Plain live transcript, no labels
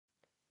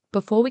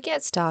Before we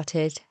get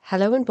started,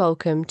 hello and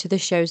welcome to the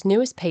show's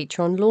newest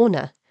patron,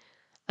 Lorna.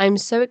 I'm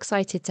so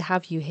excited to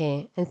have you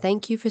here and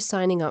thank you for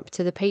signing up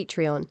to the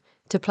Patreon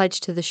to pledge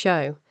to the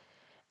show.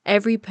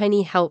 Every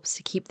penny helps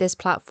to keep this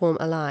platform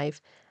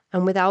alive,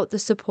 and without the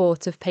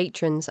support of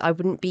patrons, I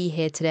wouldn't be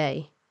here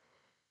today.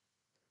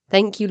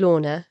 Thank you,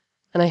 Lorna,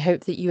 and I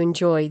hope that you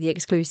enjoy the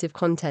exclusive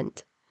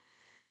content.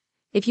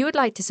 If you would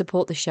like to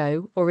support the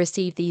show or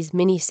receive these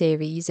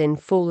mini-series in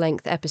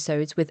full-length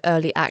episodes with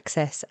early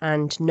access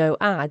and no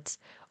ads,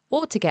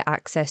 or to get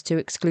access to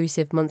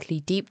exclusive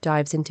monthly deep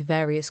dives into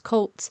various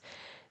cults,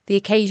 the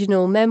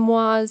occasional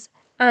memoirs,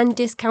 and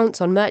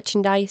discounts on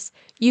merchandise,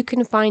 you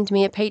can find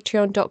me at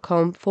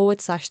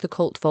patreon.com/The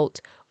Cult Vault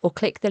or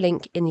click the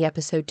link in the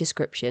episode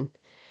description.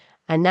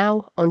 And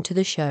now, on to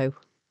the show.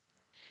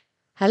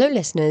 Hello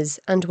listeners,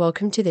 and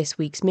welcome to this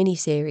week's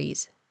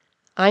mini-series.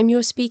 I'm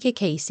your speaker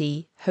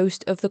Casey,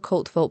 host of the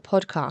Cult Vault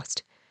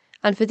podcast,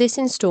 and for this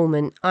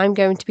instalment I'm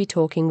going to be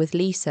talking with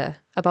Lisa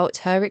about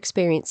her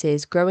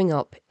experiences growing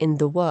up in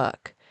The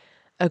Work,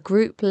 a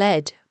group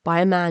led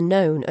by a man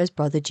known as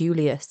Brother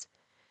Julius.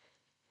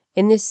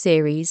 In this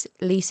series,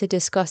 Lisa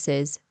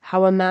discusses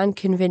how a man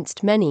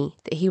convinced many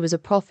that he was a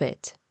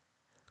prophet,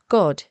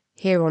 God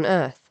here on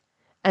earth,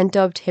 and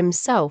dubbed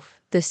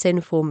himself the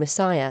SInful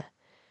Messiah.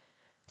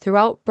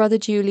 Throughout Brother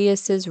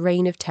Julius's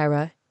reign of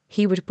terror,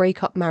 he would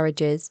break up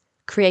marriages,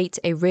 create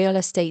a real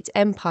estate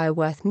empire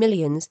worth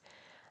millions,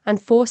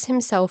 and force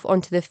himself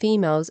onto the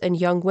females and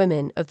young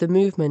women of the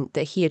movement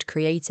that he had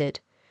created.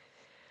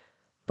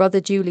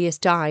 Brother Julius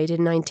died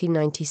in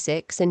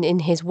 1996, and in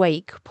his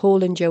wake,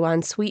 Paul and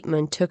Joanne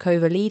Sweetman took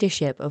over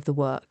leadership of the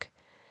work.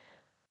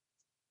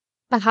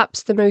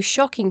 Perhaps the most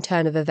shocking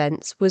turn of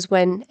events was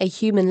when a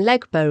human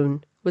leg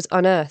bone was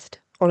unearthed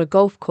on a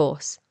golf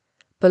course,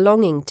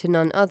 belonging to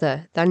none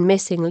other than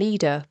missing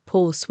leader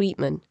Paul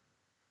Sweetman.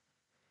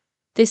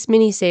 This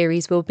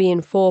mini-series will be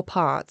in 4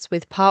 parts,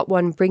 with part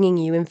 1 bringing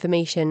you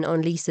information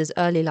on Lisa's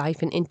early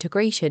life and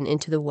integration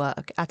into the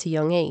work at a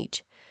young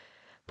age.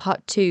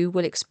 Part 2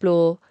 will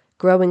explore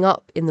growing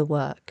up in the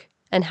work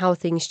and how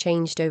things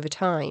changed over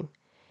time.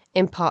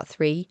 In part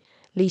 3,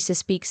 Lisa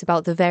speaks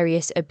about the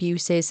various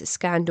abuses,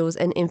 scandals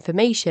and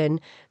information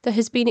that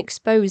has been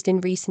exposed in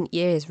recent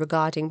years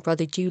regarding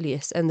Brother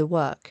Julius and the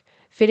work,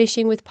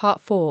 finishing with part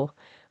 4,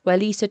 where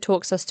Lisa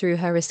talks us through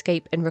her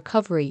escape and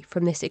recovery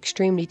from this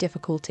extremely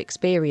difficult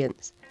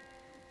experience.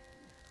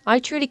 I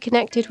truly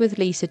connected with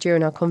Lisa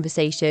during our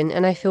conversation,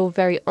 and I feel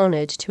very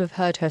honoured to have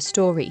heard her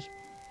story.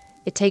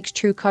 It takes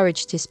true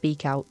courage to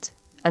speak out,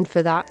 and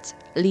for that,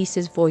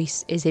 Lisa's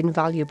voice is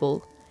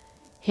invaluable.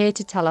 Here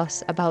to tell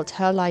us about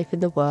her life in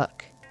the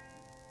work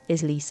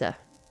is Lisa.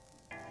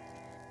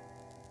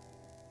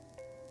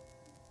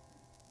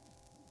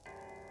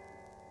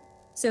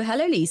 So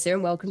hello Lisa,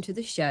 and welcome to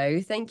the show.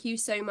 Thank you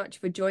so much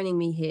for joining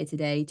me here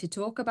today to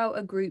talk about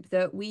a group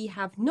that we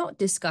have not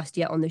discussed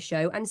yet on the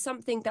show, and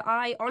something that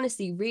I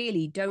honestly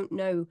really don't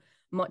know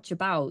much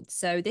about.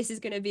 So this is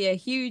going to be a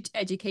huge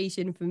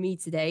education for me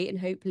today, and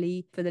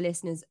hopefully for the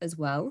listeners as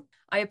well.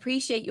 I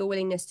appreciate your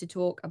willingness to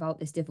talk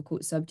about this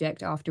difficult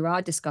subject after our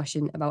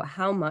discussion about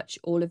how much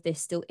all of this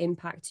still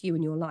impacts you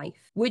in your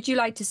life. Would you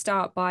like to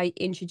start by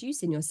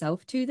introducing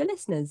yourself to the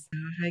listeners?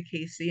 Hi,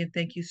 Casey, and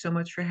thank you so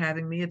much for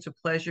having me. It's a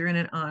pleasure and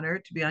an honor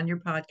to be on your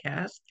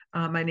podcast.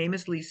 My name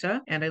is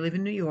Lisa, and I live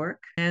in New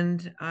York,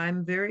 and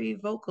I'm very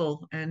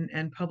vocal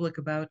and public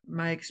about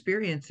my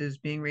experiences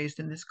being raised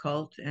in this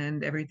cult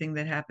and everything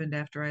that happened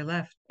after I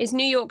left. Is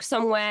New York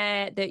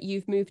somewhere that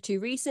you've moved to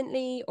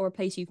recently, or a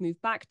place you've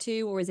moved back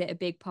to, or is it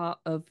a big part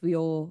of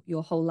your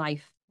whole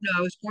life? No,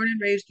 I was born and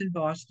raised in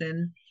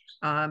Boston,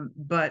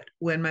 but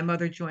when my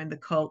mother joined the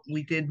cult,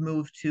 we did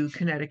move to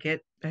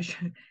Connecticut.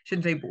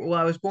 Shouldn't say, well,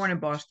 I was born in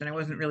Boston.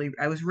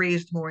 I was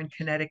raised more in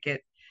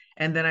Connecticut.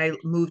 And then I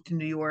moved to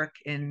New York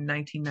in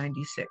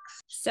 1996.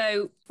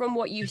 So from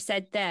what you've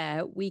said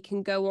there, we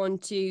can go on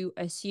to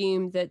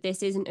assume that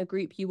this isn't a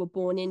group you were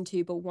born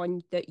into, but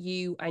one that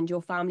you and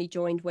your family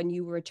joined when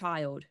you were a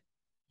child.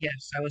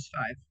 Yes, I was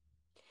 5.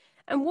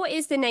 And what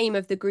is the name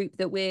of the group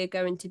that we're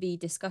going to be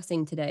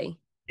discussing today?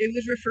 It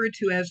was referred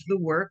to as the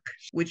work,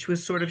 which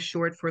was sort of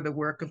short for the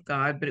work of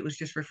God, but it was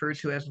just referred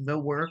to as the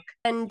work.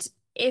 And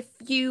if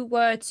you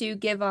were to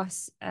give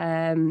us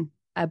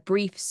a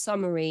brief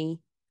summary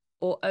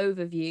or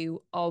overview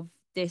of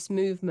this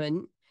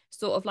movement,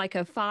 sort of like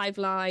a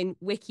 5-line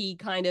wiki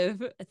kind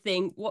of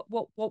thing,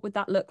 what would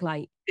that look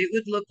like? It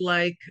would look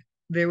like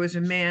there was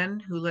a man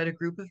who led a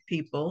group of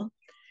people,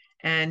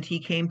 and he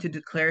came to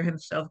declare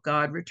himself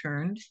God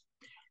returned,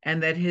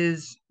 and that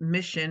his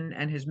mission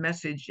and his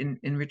message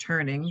in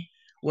returning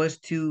was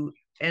to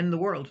end the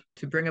world,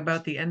 to bring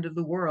about the end of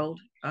the world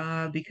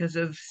because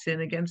of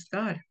sin against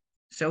God.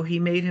 So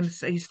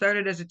he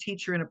started as a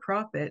teacher and a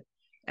prophet,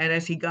 and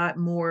as he got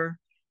more,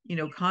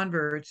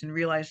 converts and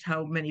realized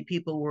how many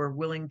people were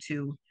willing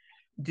to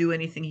do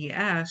anything he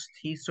asked,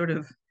 he sort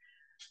of,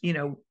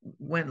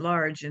 went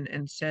large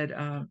and said,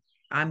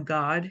 I'm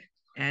God,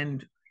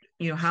 and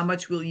how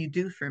much will you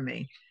do for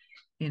me?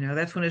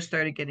 That's when it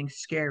started getting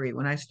scary,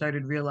 when I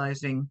started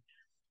realizing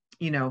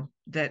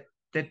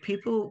that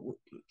people,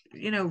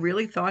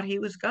 really thought he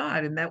was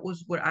God. And that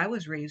was what I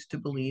was raised to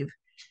believe.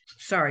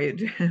 Sorry,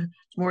 it's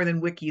more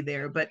than wiki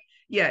there. But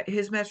yeah,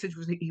 his message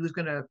was that he was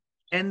going to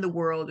end the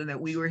world and that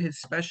we were his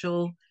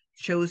special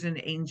chosen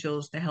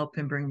angels to help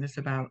him bring this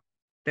about,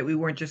 that we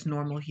weren't just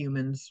normal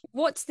humans.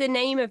 What's the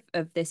name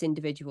of this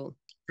individual?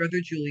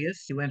 Brother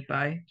Julius, he went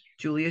by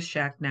Julius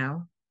Shack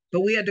now,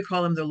 but we had to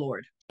call him the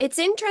Lord. It's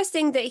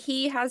interesting that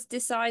he has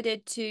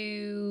decided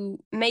to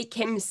make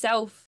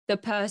himself the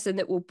person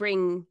that will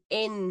bring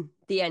in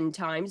the end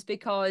times,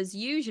 because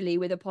usually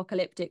with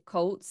apocalyptic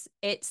cults,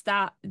 it's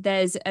that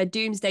there's a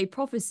doomsday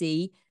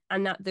prophecy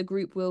and that the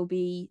group will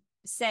be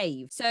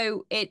saved.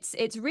 So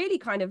it's really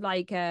kind of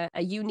like a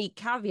unique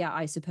caveat,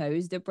 I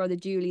suppose, that Brother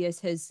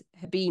Julius has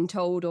been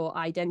told or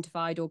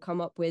identified or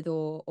come up with,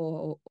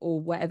 or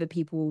whatever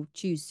people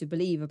choose to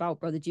believe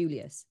about Brother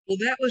Julius. Well,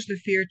 that was the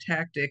fear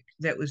tactic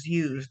that was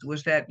used,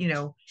 was that,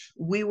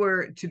 we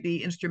were to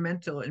be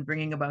instrumental in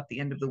bringing about the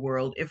end of the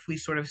world if we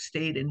sort of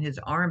stayed in his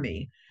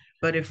army.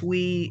 But if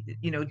we,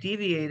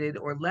 deviated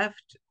or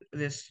left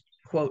this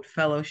quote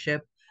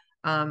fellowship,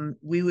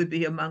 we would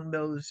be among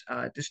those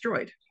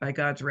destroyed by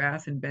God's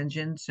wrath and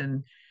vengeance.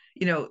 And,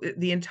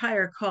 the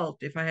entire cult,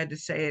 if I had to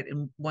say it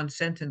in one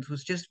sentence,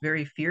 was just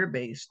very fear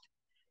based,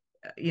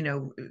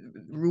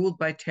 ruled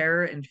by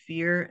terror and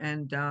fear.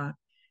 And,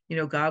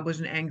 God was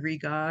an angry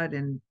God,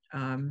 and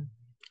a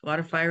lot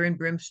of fire and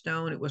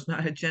brimstone. It was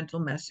not a gentle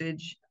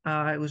message.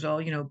 It was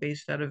all,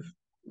 based out of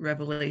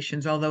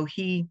revelations, although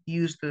he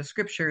used the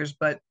scriptures,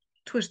 but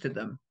twisted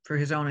them for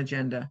his own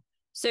agenda.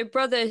 So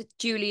Brother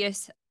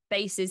Julius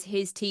bases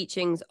his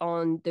teachings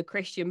on the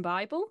Christian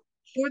Bible.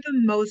 For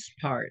the most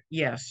part,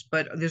 yes.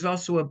 But there's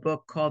also a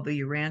book called the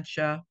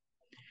Urantia.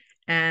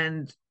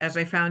 And as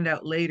I found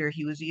out later,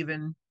 he was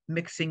even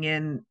mixing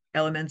in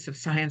elements of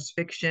science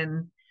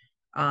fiction.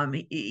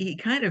 He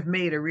kind of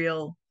made a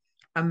real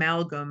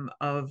amalgam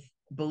of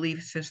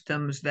belief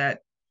systems that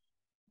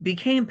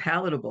became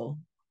palatable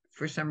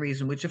for some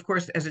reason, which of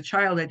course as a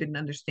child I didn't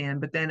understand.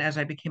 But then as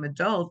I became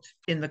adult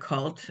in the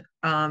cult,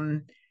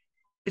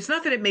 it's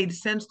not that it made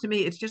sense to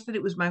me, it's just that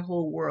it was my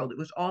whole world. It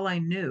was all I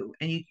knew.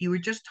 And you were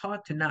just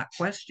taught to not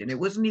question. It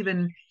wasn't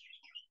even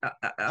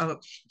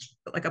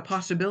like a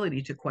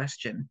possibility to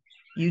question.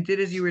 You did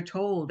as you were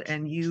told,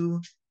 and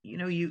you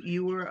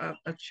were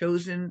a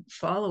chosen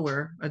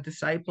follower, a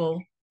disciple.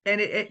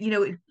 And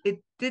it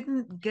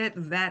didn't get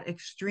that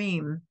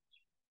extreme.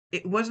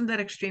 It wasn't that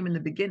extreme in the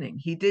beginning.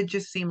 He did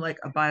just seem like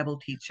a Bible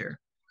teacher.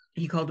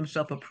 He called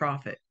himself a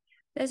prophet.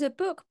 There's a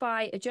book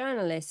by a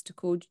journalist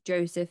called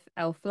Joseph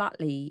L.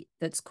 Flatley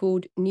that's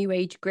called New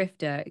Age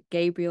Grifter,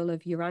 Gabriel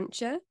of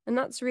Urantia. And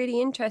that's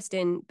really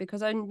interesting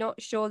because I'm not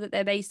sure that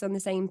they're based on the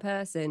same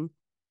person.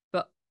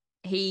 But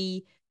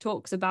he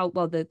talks about,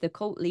 well, the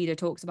cult leader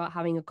talks about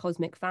having a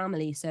cosmic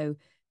family. So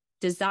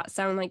does that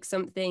sound like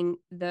something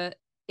that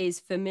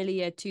is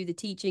familiar to the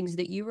teachings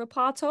that you were a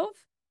part of?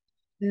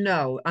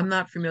 No, I'm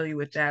not familiar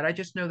with that. I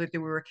just know that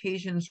there were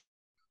occasions,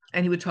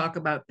 and he would talk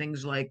about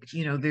things like,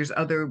 there's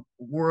other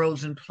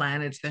worlds and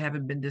planets that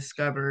haven't been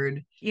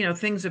discovered,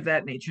 things of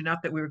that nature.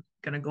 Not that we were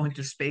going to go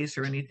into space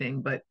or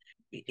anything, but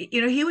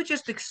he would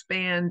just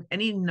expand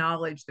any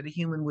knowledge that a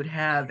human would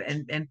have,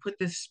 and put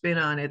this spin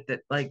on it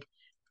that, like,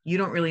 you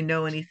don't really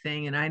know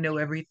anything and I know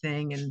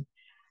everything.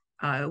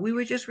 And we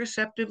were just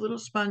receptive little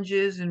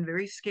sponges and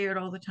very scared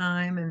all the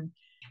time. And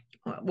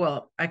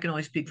well, I can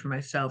only speak for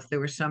myself. There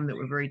were some that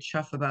were very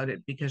chuff about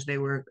it because they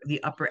were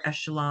the upper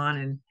echelon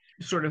and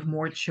sort of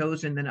more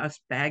chosen than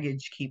us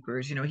baggage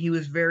keepers. He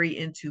was very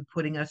into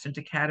putting us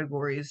into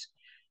categories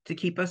to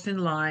keep us in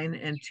line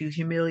and to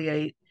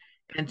humiliate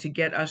and to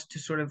get us to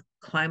sort of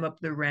climb up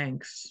the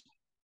ranks.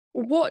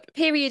 What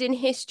period in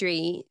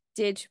history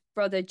did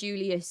Brother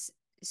Julius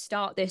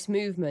start this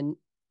movement?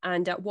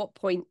 And at what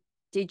point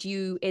did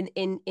you, in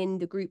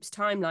the group's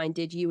timeline,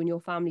 did you and your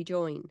family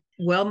join?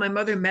 Well, my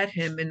mother met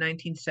him in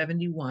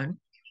 1971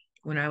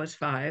 when I was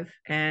 5,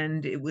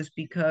 and it was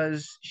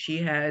because she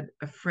had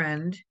a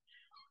friend.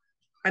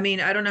 I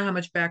mean, I don't know how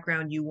much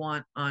background you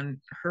want on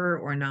her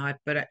or not,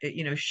 but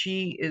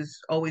she is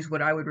always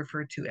what I would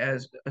refer to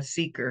as a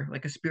seeker,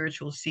 like a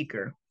spiritual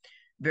seeker,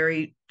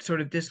 very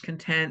sort of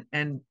discontent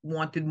and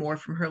wanted more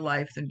from her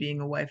life than being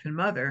a wife and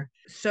mother.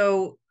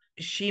 So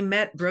she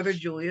met Brother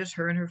Julius,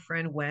 her and her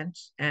friend went,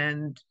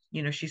 and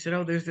she said,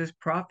 "Oh, there's this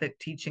prophet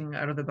teaching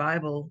out of the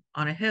Bible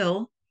on a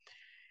hill,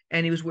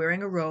 and he was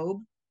wearing a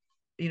robe,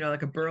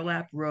 like a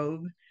burlap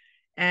robe,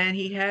 and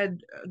he had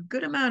a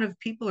good amount of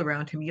people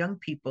around him, young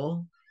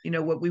people,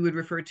 what we would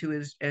refer to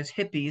as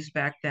hippies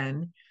back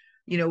then,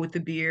 with the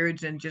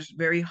beards and just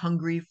very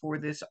hungry for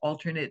this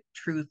alternate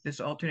truth, this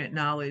alternate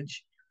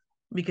knowledge,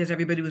 because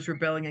everybody was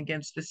rebelling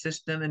against the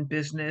system and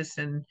business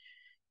and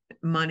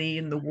money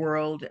in the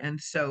world. And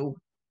so,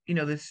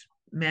 this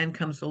man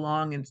comes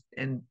along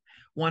and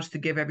wants to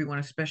give everyone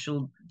a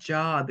special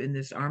job in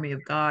this army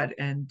of God.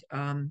 And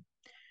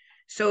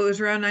so it was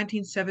around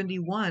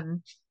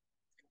 1971.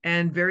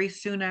 And very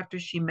soon after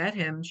she met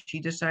him,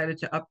 she decided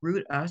to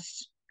uproot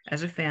us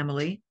as a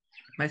family,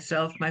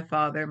 myself, my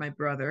father, my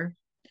brother.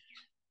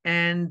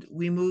 And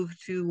we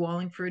moved to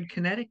Wallingford,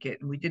 Connecticut,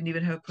 and we didn't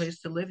even have a place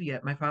to live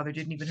yet. My father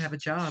didn't even have a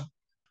job,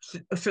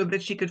 so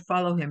that she could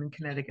follow him in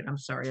Connecticut. I'm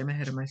sorry, I'm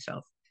ahead of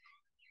myself.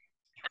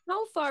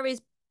 How far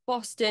is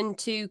Boston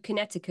to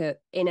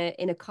Connecticut in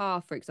a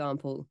car, for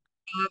example?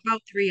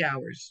 About 3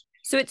 hours.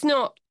 So it's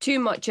not too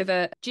much of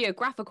a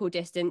geographical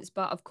distance,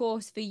 but of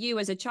course, for you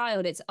as a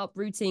child, it's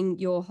uprooting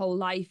your whole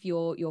life,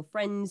 your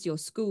friends, your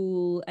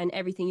school, and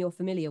everything you're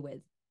familiar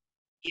with.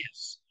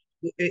 Yes.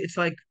 It's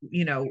like,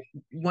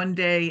 one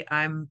day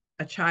I'm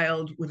a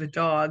child with a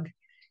dog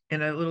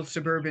in a little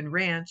suburban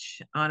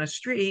ranch on a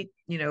street,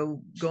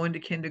 going to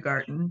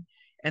kindergarten.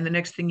 And the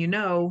next thing you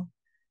know,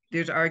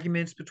 there's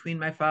arguments between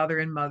my father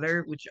and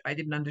mother, which I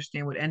didn't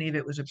understand what any of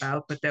it was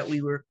about, but that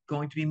we were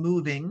going to be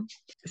moving.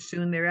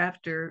 Soon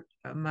thereafter,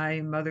 my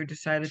mother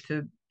decided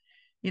to,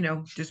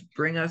 just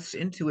bring us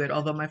into it,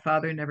 although my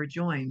father never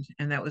joined.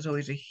 And that was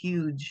always a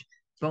huge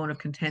bone of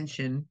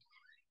contention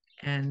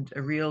and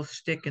a real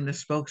stick in the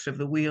spokes of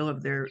the wheel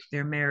of their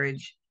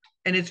marriage.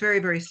 And it's very,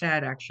 very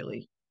sad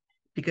actually,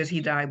 because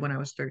he died when I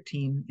was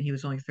 13. He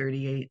was only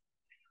 38.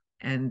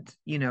 And,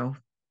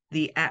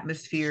 the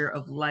atmosphere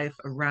of life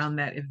around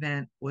that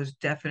event was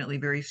definitely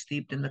very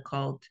steeped in the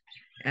cult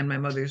and my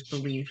mother's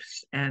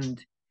beliefs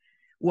and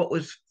what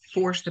was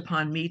forced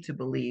upon me to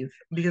believe,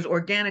 because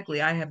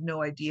organically I have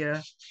no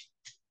idea.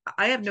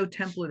 I have no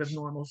template of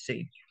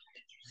normalcy.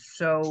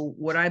 So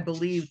what I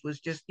believed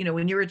was just,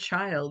 when you're a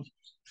child,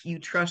 you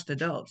trust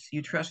adults,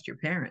 you trust your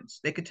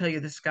parents. They could tell you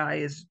the sky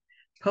is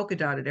polka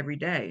dotted every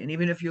day. And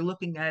even if you're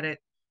looking at it,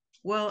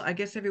 well, I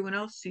guess everyone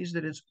else sees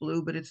that it's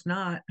blue, but it's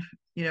not.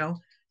 You know,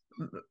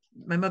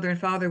 my mother and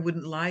father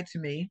wouldn't lie to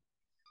me,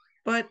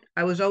 but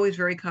I was always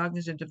very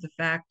cognizant of the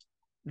fact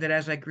that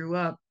as I grew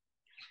up,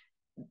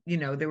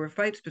 there were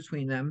fights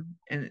between them,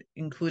 and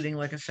including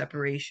like a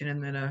separation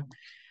and then a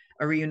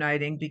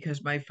reuniting,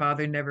 because my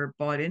father never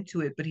bought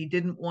into it, but he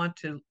didn't want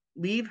to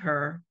leave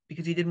her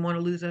because he didn't want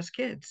to lose us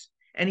kids.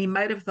 And he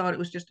might have thought it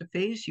was just a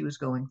phase she was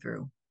going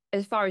through.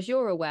 As far as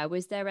you're aware,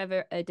 was there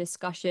ever a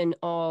discussion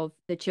of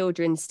the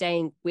children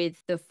staying with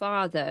the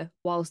father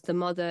whilst the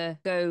mother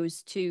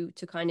goes to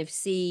kind of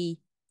see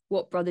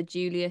what brother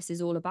Julius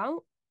is all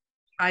about?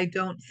 I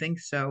don't think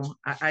so.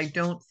 I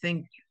don't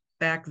think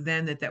back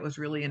then that was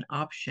really an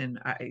option.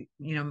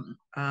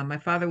 My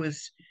father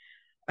was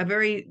a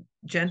very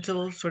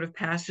gentle, sort of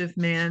passive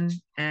man,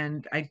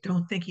 and I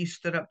don't think he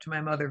stood up to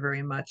my mother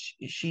very much.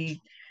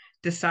 She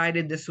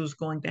decided this was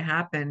going to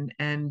happen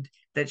and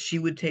that she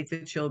would take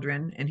the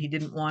children, and he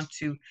didn't want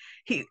to.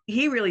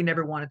 He really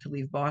never wanted to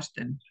leave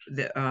Boston,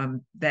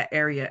 that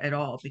area at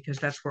all, because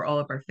that's where all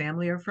of our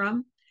family are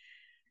from,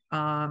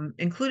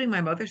 including my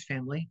mother's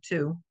family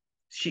too.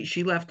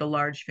 She left a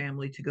large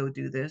family to go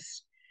do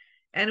this,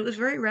 and it was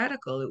very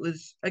radical. It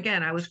was,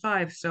 again, I was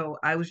 5, so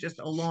I was just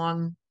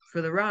along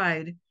for the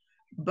ride.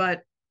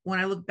 But when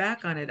I look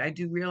back on it, I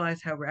do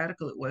realize how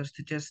radical it was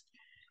to just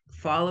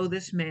follow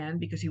this man,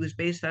 because he was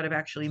based out of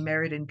actually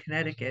Meriden,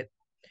 Connecticut.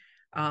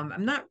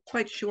 I'm not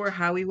quite sure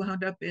how he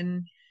wound up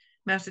in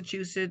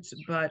Massachusetts,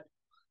 but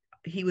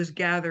he was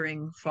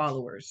gathering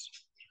followers.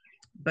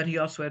 But he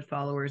also had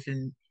followers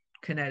in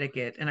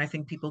Connecticut, and I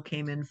think people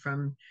came in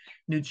from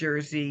New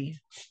Jersey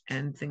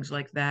and things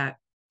like that.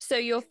 So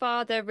your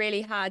father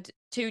really had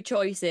two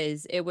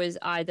choices. It was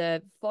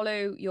either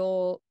follow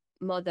your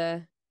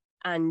mother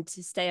and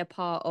to stay a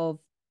part of,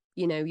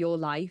 your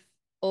life,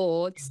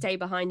 or to stay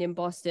behind in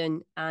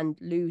Boston and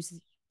lose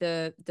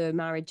the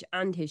marriage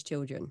and his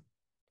children.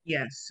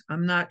 Yes,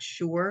 I'm not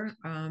sure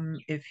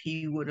if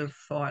he would have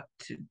fought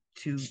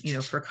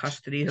for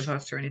custody of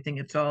us or anything.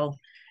 It's all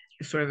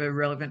sort of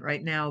irrelevant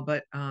right now,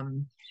 but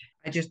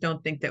I just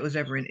don't think that was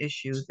ever an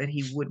issue that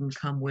he wouldn't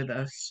come with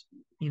us.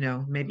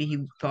 Maybe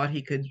he thought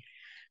he could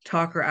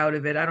talk her out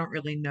of it. I don't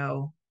really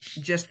know.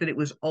 Just that it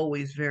was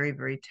always very,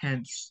 very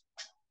tense,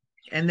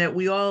 and that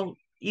we all,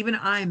 even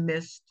I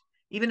missed,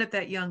 even at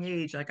that young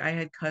age, like I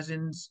had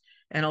cousins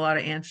and a lot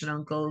of aunts and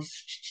uncles,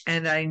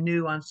 and I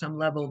knew on some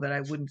level that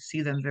I wouldn't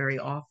see them very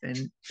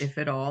often, if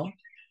at all,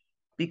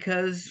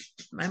 because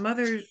my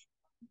mother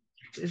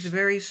is a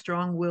very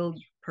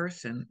strong-willed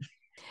person.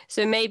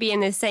 So maybe in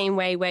the same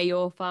way where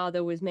your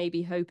father was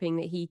maybe hoping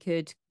that he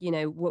could,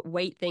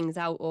 wait things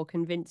out or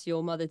convince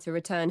your mother to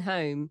return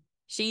home,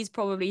 she's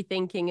probably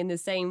thinking in the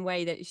same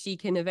way that she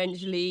can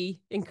eventually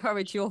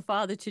encourage your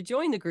father to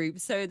join the group.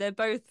 So they're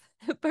both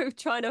both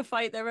trying to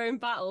fight their own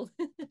battle.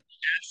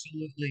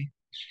 Absolutely.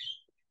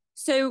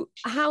 So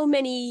how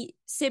many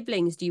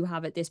siblings do you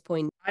have at this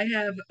point? I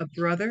have a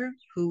brother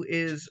who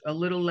is a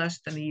little less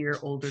than a year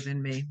older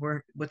than me.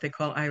 We're what they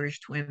call Irish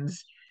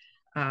twins.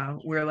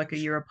 We're like a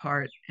year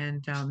apart,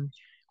 and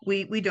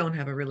we don't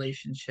have a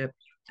relationship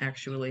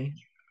actually.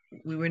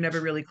 We were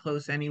never really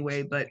close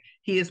anyway, but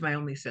he is my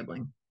only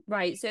sibling.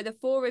 Right. So the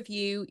four of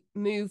you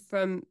move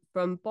from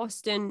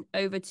Boston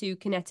over to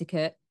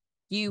Connecticut.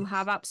 You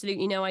have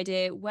absolutely no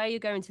idea where you're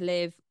going to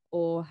live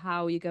or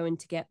how you're going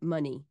to get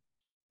money.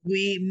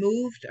 We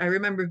moved, I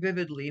remember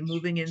vividly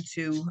moving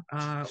into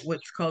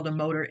what's called a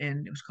motor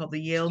inn. It was called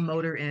the Yale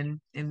Motor Inn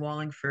in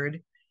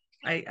Wallingford.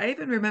 I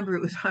even remember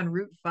it was on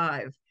Route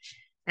 5.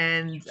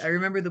 And I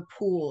remember the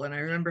pool and I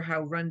remember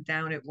how run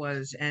down it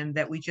was and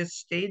that we just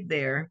stayed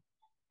there.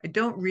 I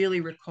don't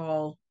really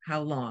recall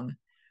how long.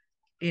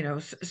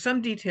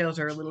 Some details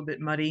are a little bit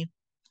muddy,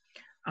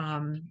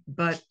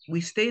 but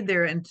we stayed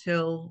there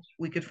until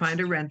we could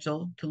find a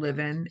rental to live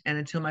in and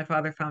until my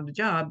father found a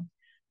job,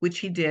 which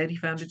he did. He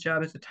found a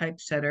job as a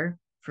typesetter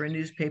for a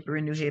newspaper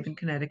in New Haven,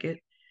 Connecticut.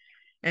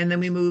 And then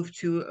we moved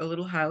to a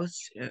little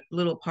house, a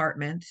little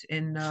apartment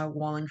in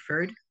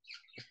Wallingford.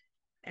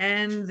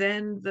 And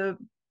then the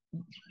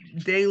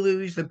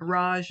deluge, the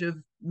barrage of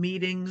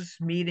meetings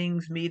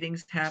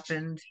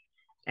happened.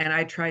 And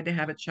I tried to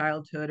have a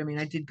childhood. I mean,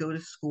 I did go to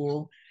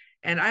school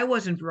and I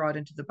wasn't brought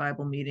into the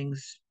Bible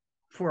meetings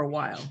for a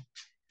while,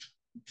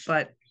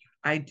 but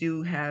I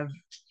do have,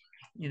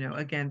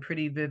 again,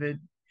 pretty vivid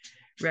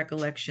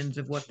recollections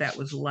of what that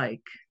was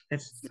like.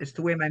 It's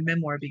the way my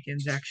memoir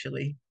begins,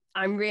 actually.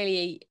 I'm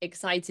really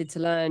excited to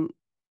learn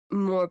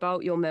more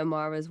about your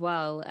memoir as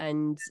well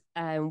and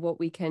what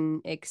we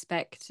can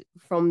expect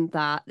from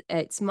that.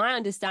 It's my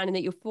understanding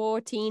that you're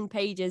 14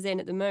 pages in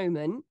at the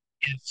moment.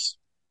 Yes.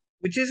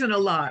 Which isn't a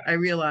lot, I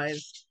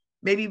realize.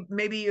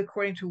 Maybe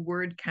according to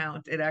word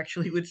count, it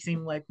actually would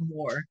seem like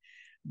more,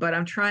 but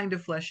I'm trying to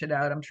flesh it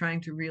out. I'm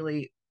trying to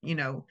really,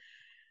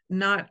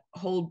 not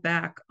hold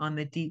back on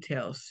the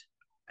details.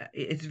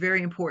 It's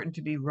very important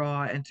to be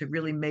raw and to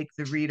really make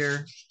the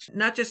reader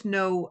not just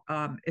know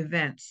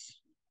events,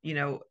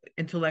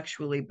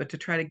 intellectually, but to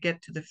try to get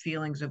to the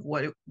feelings of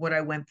what I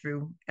went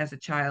through as a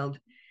child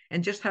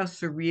and just how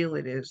surreal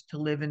it is to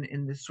live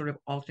in this sort of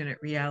alternate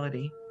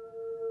reality.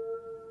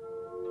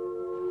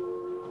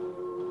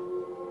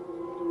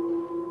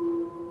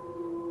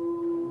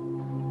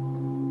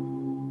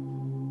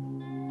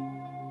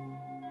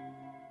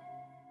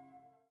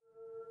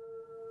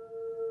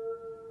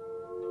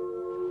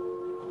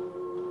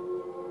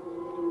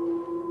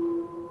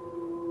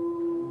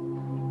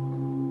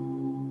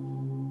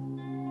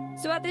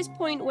 So at this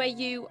point where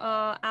you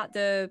are at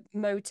the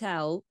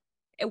motel,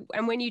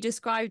 and when you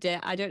described it,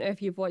 I don't know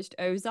if you've watched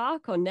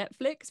Ozark on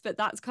Netflix, but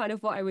that's kind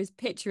of what I was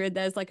picturing.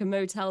 There's like a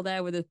motel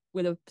there with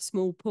a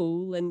small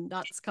pool, and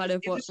that's kind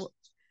of It what. was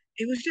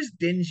it was just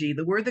dingy.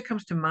 The word that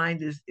comes to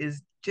mind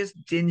is just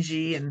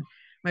dingy. And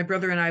my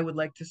brother and I would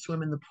like to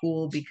swim in the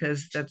pool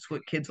because that's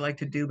what kids like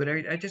to do. But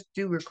I just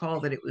do recall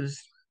that it was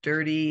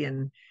dirty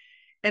and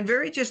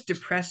very just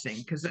depressing.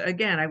 Because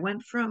again, I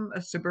went from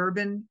a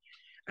suburban.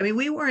 I mean,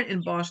 we weren't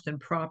in Boston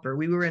proper.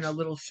 We were in a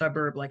little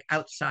suburb like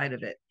outside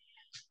of it.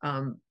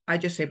 I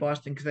just say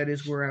Boston because that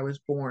is where I was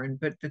born,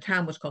 but the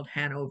town was called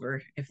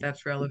Hanover, if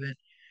that's relevant.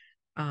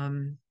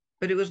 Um,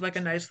 but it was like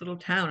a nice little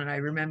town. And I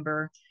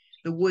remember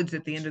the woods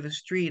at the end of the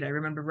street. I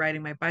remember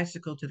riding my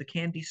bicycle to the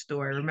candy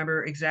store. I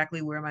remember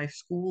exactly where my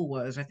school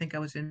was. I think I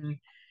was in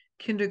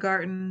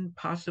kindergarten,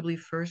 possibly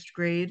first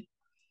grade.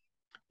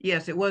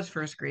 Yes, it was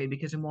first grade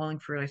because in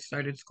Wallingford, I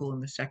started school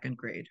in the second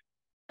grade.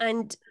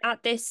 And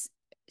at this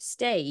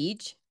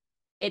stage,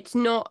 it's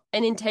not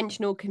an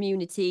intentional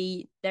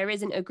community. There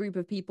isn't a group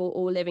of people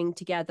all living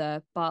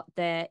together, but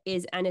there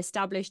is an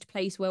established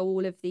place where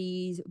all of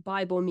these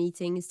Bible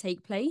meetings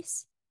take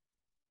place.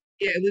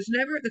 Yeah,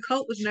 the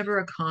cult was never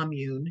a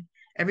commune.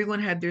 Everyone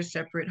had their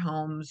separate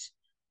homes,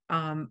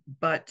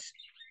 but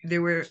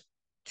there were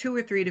two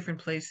or three different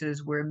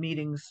places where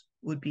meetings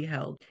would be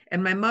held.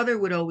 And my mother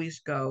would always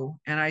go,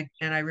 and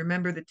I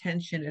remember the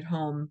tension at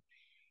home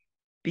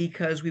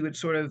because we would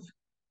sort of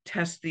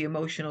test the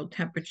emotional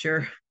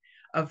temperature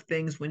of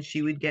things when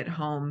she would get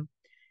home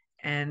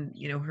and,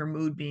 her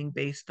mood being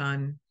based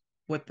on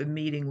what the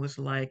meeting was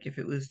like, if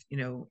it was,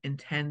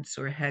 intense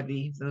or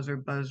heavy, those are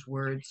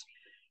buzzwords,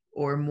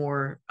 or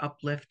more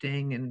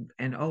uplifting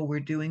and oh, we're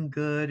doing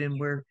good and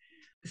we're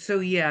so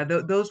yeah,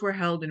 those were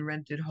held in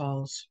rented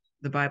halls,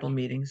 the Bible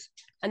meetings.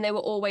 And they were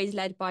always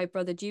led by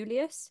Brother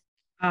Julius.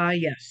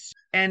 Yes.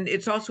 And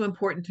it's also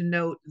important to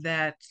note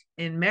that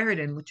in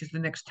Meriden, which is the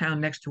next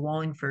town next to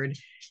Wallingford,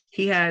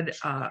 he had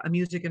a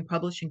music and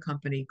publishing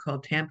company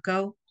called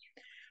Tamco,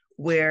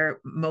 where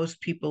most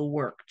people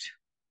worked.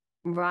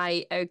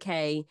 Right,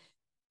 okay.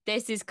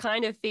 This is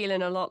kind of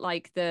feeling a lot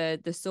like the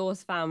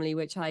Source family,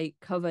 which I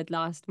covered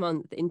last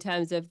month in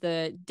terms of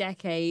the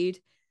decade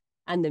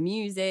and the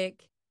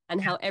music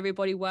and how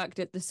everybody worked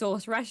at the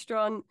Source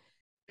restaurant,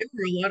 There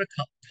were a lot of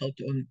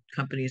cult-owned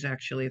companies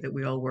actually that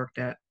we all worked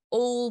at.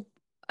 all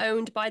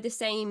owned by the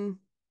same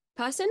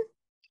person.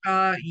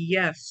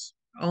 Yes,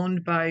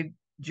 owned by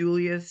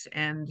Julius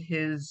and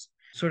his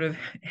sort of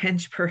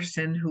hench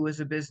person who was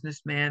a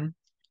businessman.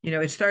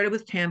 It started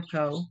with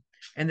Tamco,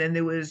 and then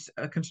there was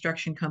a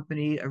construction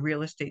company, a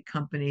real estate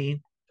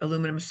company,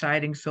 aluminum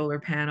siding, solar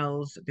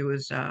panels. There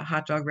was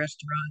hot dog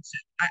restaurants.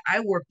 I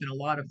worked in a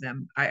lot of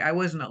them. I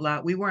wasn't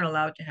allowed. We weren't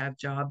allowed to have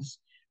jobs,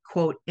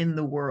 quote, in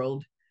the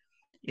world.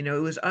 It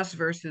was us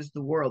versus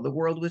the world. The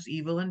world was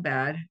evil and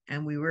bad,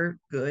 and we were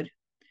good.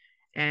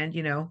 And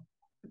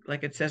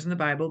like it says in the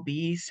Bible,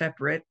 be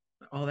separate,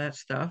 all that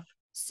stuff.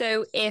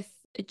 So if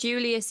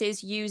Julius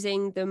is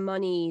using the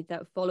money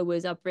that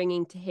followers are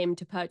bringing to him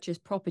to purchase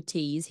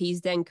properties.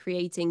 He's then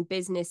creating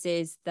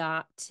businesses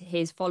that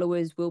his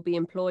followers will be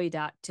employed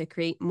at to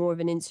create more of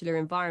an insular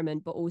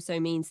environment, but also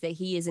means that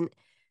he isn't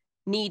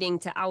needing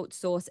to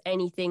outsource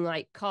anything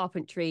like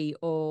carpentry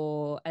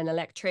or an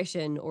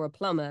electrician or a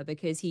plumber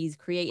because he's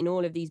creating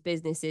all of these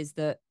businesses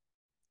that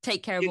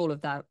take care of all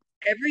of that.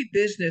 Every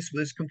business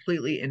was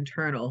completely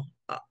internal.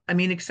 I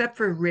mean, except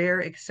for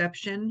rare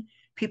exception,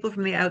 people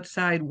from the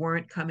outside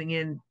weren't coming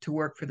in to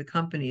work for the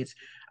companies.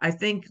 I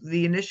think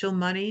the initial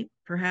money,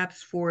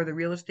 perhaps for the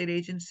real estate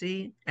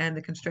agency and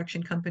the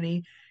construction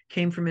company,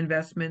 came from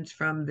investments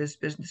from this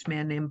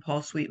businessman named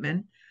Paul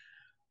Sweetman.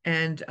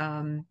 And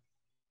to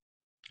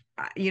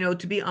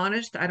be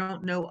honest, I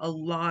don't know a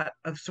lot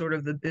of sort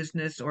of the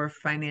business or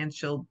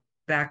financial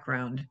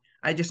background.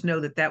 I just know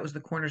that that was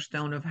the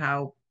cornerstone of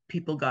how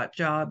people got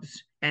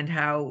jobs and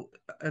how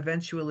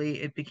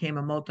eventually it became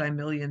a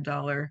multi-million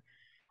dollar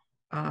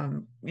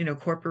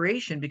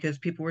corporation because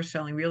people were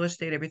selling real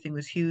estate. Everything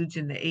was huge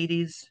in the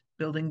 80s,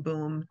 building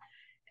boom,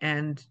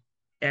 and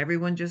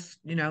everyone just,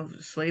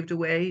 slaved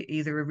away,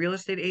 either a real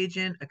estate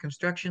agent, a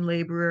construction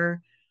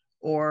laborer,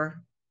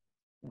 or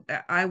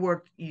I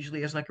worked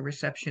usually as like a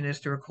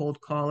receptionist or a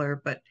cold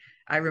caller, but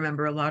I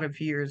remember a lot of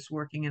years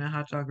working in a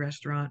hot dog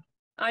restaurant.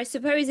 I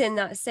suppose in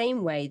that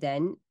same way,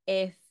 then,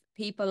 if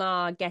people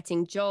are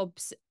getting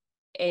jobs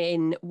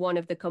in one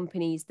of the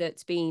companies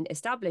that's been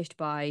established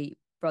by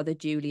Brother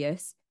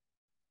Julius,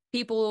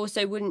 people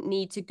also wouldn't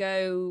need to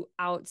go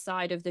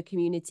outside of the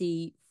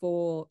community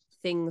for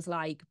things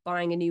like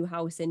buying a new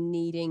house and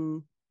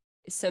needing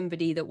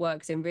somebody that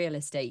works in real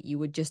estate. You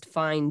would just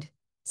find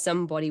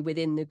somebody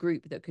within the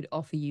group that could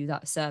offer you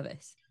that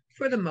service.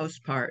 For the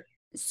most part.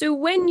 So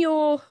when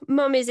your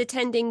mum is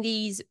attending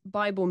these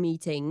Bible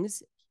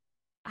meetings,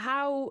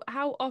 how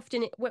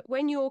often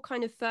when you're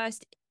kind of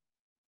first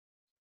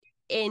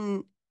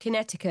in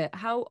Connecticut,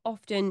 how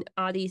often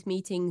are these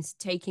meetings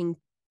taking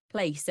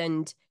place?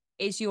 And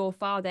is your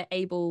father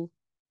able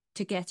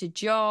to get a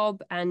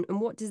job? And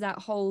what does that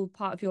whole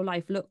part of your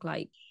life look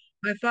like?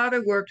 My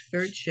father worked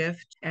third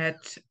shift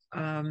at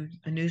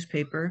a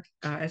newspaper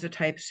as a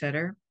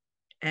typesetter,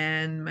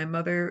 and my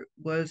mother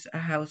was a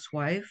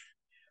housewife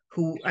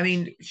who,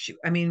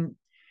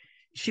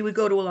 she would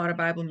go to a lot of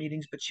Bible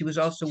meetings, but she was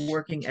also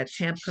working at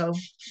Tamco,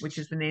 which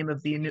is the name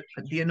of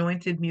the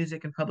Anointed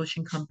Music and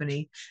Publishing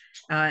Company,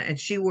 and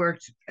she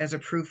worked as a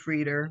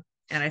proofreader.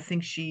 And I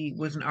think she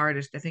was an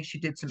artist. I think she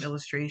did some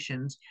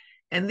illustrations,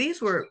 and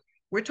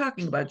we're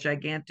talking about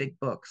gigantic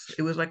books.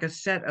 It was like a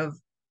set of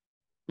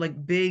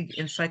like big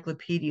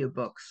encyclopedia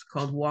books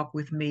called Walk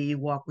with Me,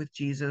 Walk with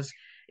Jesus.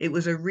 It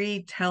was a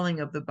retelling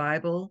of the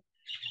Bible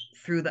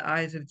through the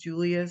eyes of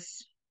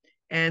Julius.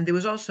 And there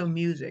was also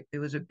music.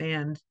 There was a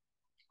band,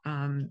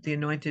 the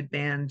Anointed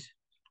Band.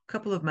 A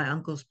couple of my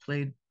uncles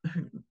played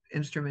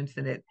instruments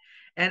in it.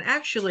 And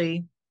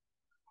actually,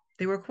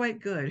 they were quite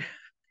good.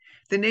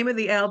 The name of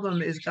the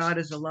album is God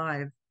is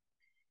Alive.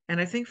 And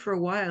I think for a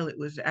while it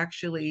was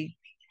actually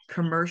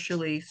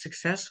commercially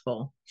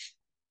successful.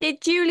 Did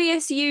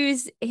Julius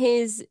use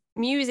his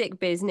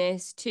music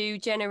business to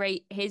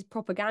generate his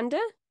propaganda?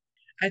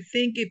 I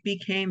think it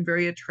became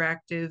very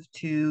attractive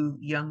to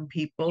young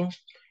people,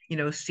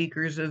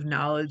 seekers of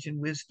knowledge and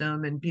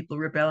wisdom, and people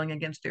rebelling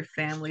against their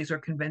families or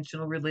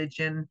conventional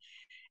religion.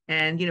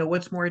 And,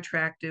 what's more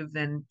attractive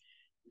than,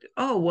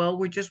 oh, well,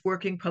 we're just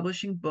working,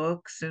 publishing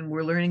books, and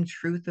we're learning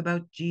truth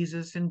about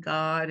Jesus and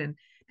God. And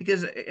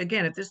because,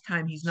 again, at this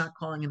time, he's not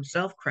calling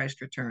himself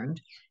Christ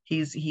returned.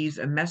 He's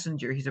a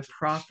messenger, he's a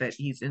prophet,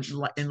 he's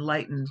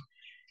enlightened.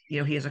 He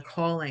has a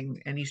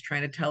calling, and he's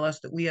trying to tell us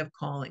that we have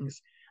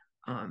callings.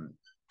 Um,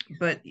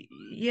 but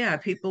yeah,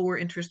 people were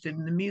interested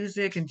in the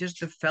music and just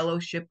the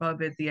fellowship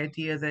of it, the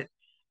idea that,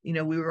 we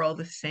were all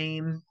the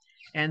same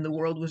and the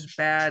world was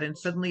bad, and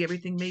suddenly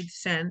everything made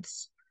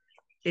sense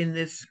in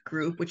this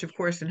group, which of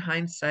course in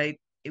hindsight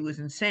it was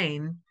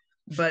insane,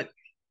 but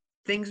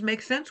things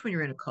make sense when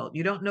you're in a cult.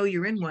 You don't know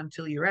you're in one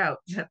till you're out.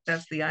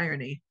 That's the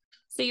irony.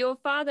 So your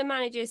father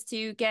manages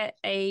to get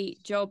a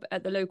job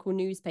at the local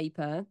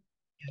newspaper.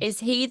 Yes. Is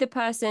he the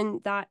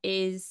person that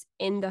is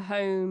in the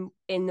home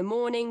in the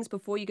mornings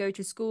before you go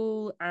to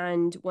school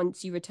and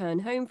once you return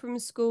home from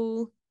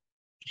school?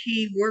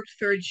 He worked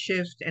third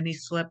shift and he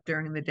slept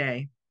during the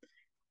day.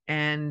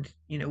 And,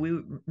 me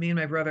and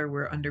my brother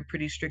were under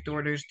pretty strict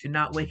orders to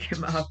not wake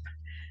him up.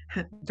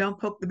 Don't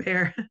poke the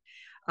bear.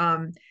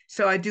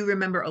 So I do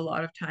remember a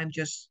lot of time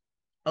just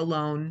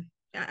alone.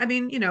 I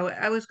mean,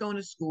 I was going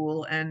to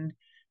school and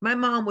my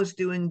mom was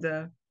doing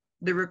the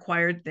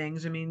required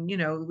things. I mean,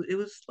 it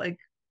was like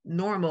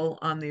normal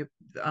on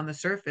the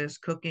surface,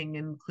 cooking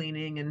and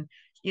cleaning,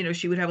 and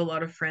she would have a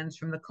lot of friends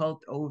from the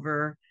cult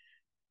over,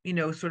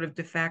 sort of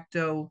de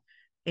facto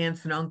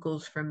aunts and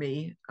uncles for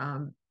me.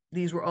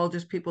 These were all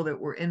just people that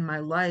were in my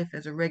life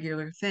as a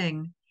regular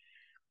thing,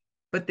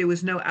 but there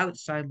was no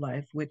outside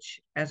life, which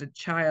as a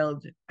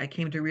child, I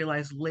came to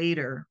realize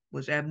later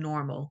was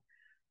abnormal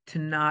to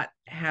not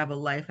have a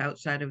life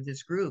outside of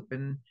this group.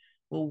 And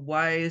well,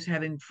 why is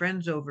having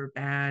friends over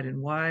bad?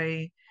 And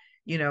why,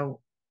 you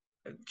know,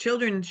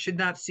 children should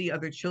not see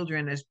other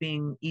children as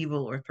being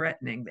evil or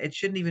threatening. It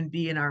shouldn't even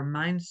be in our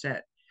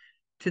mindset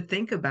to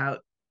think about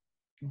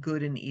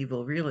good and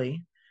evil,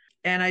 really.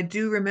 And I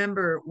do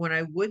remember when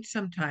I would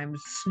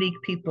sometimes sneak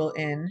people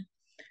in,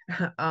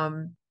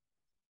 um,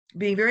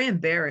 being very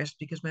embarrassed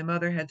because my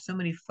mother had so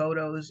many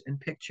photos and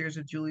pictures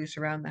of Julius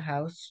around the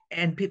house.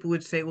 And people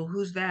would say, well,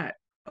 who's that?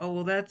 Oh,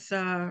 well, that's,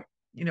 our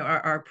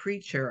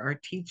preacher, our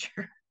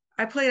teacher.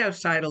 I played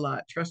outside a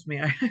lot. Trust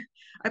me.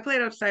 I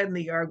played outside in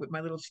the yard with my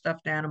little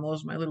stuffed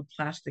animals, my little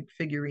plastic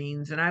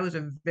figurines. And I was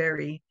a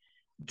very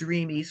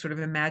dreamy, sort of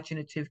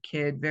imaginative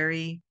kid.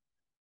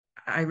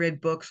 I read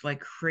books like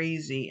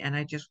crazy, and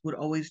I just would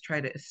always try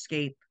to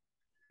escape.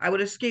 I would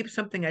escape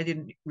something I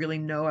didn't really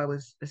know I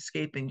was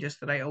escaping, just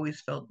that I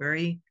always felt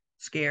very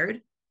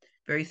scared,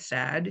 very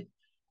sad,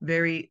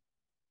 very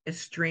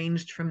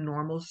estranged from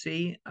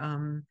normalcy.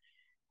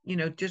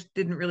 Just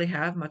didn't really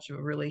have much of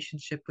a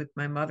relationship with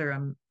my mother.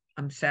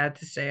 I'm sad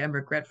to say, I'm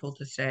regretful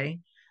to say,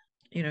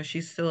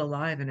 she's still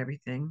alive and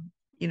everything,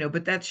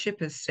 but that ship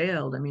has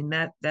sailed. I mean,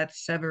 that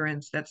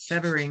severance, that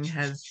severing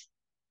has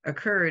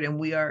occurred, and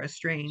we are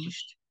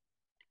estranged.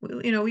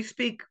 We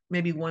speak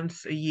maybe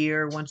once a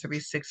year, once every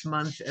 6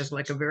 months, as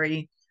like a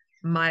very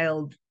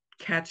mild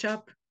catch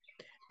up,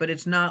 but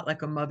it's not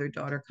like a mother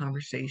daughter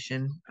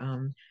conversation,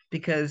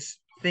 because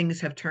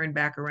things have turned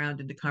back around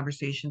into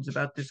conversations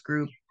about this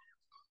group,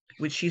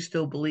 which she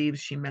still believes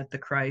she met the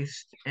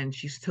Christ, and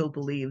she still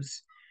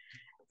believes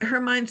her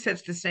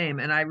mindset's the same.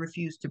 And I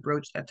refuse to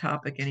broach that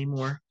topic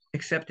anymore,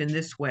 except in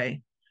this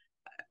way.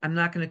 I'm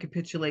not going to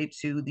capitulate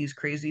to these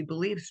crazy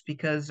beliefs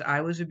because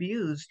I was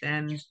abused,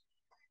 and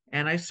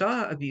I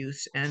saw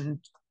abuse, and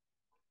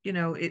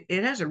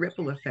it has a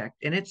ripple effect,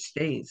 and it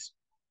stays.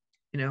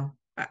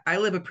 I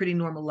live a pretty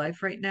normal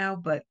life right now,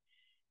 but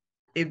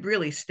it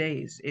really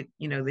stays.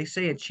 They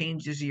say it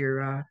changes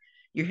your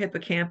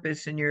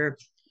hippocampus and your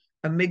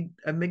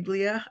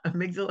amygdala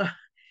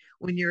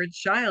when you're a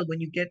child,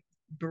 when you get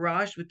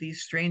barraged with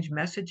these strange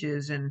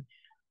messages. And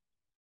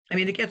I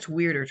mean, it gets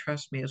weirder,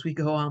 trust me. As we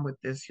go on with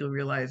this, you'll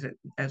realize that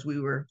as we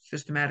were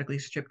systematically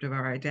stripped of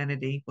our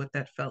identity, what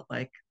that felt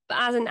like. But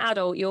as an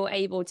adult, you're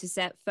able to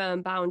set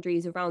firm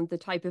boundaries around the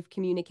type of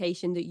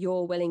communication that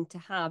you're willing to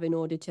have in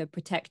order to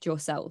protect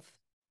yourself.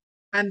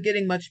 I'm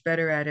getting much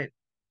better at it.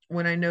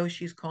 When I know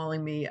she's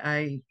calling me,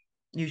 I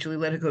usually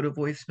let it go to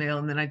voicemail,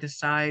 and then I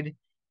decide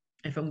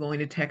if I'm going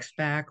to text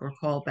back or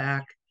call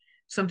back.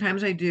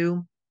 Sometimes I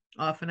do,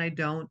 often I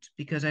don't,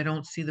 because I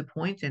don't see the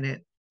point in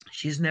it.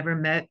 She's never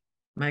met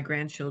my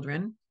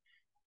grandchildren,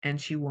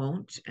 and she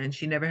won't, and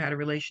she never had a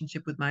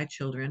relationship with my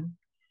children,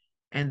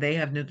 and they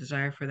have no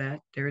desire for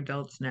that. They're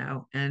adults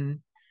now. And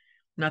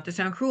not to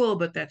sound cruel,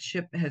 but that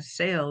ship has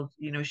sailed.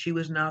 She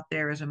was not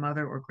there as a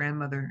mother or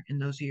grandmother in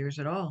those years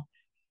at all.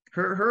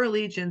 Her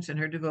allegiance and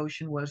her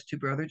devotion was to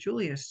brother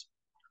Julius,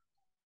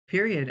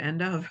 period,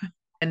 end of.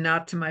 And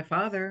not to my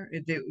father.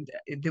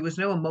 There was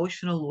no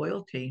emotional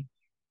loyalty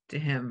to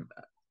him.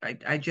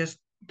 I just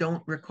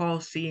don't recall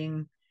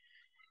seeing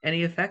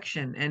any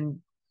affection.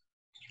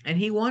 And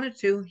he wanted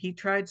to. He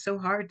tried so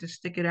hard to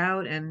stick it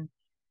out. And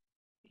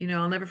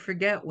I'll never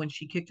forget when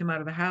she kicked him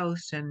out of the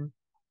house, and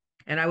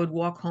I would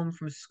walk home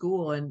from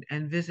school and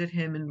visit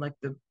him in like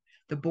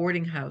the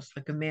boarding house,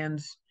 like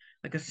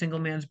a single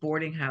man's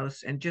boarding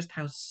house, and just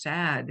how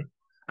sad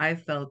I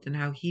felt and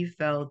how he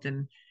felt.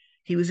 And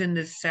he was in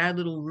this sad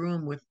little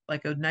room with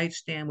like a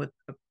nightstand with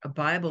a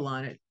Bible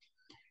on it.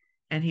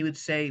 And he would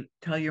say,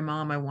 "Tell your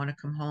mom I want to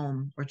come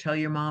home," or "Tell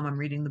your mom I'm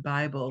reading the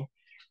Bible."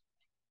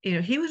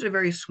 He was a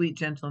very sweet,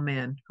 gentle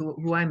man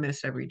who I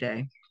miss every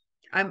day.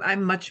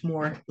 I'm much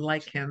more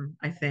like him,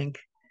 I think,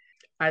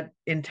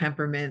 in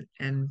temperament.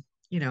 And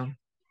you know,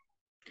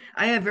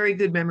 I have very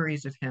good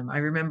memories of him. I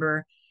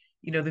remember,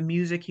 the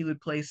music he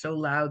would play so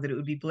loud that it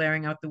would be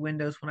blaring out the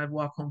windows when I'd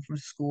walk home from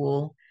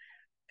school.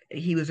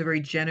 He was a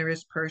very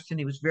generous person.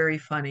 He was very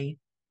funny.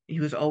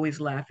 He was always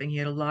laughing. He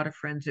had a lot of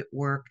friends at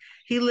work.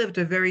 He lived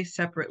a very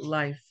separate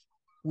life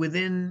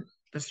within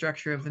the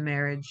structure of the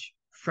marriage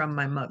from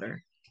my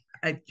mother.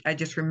 I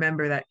just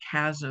remember that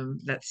chasm,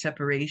 that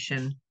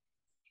separation,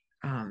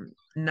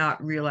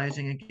 not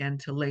realizing again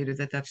till later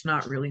that that's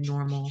not really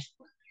normal.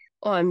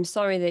 Oh, I'm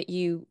sorry that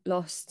you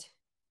lost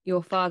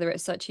your father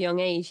at such a young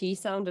age. He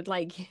sounded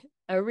like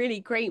a really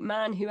great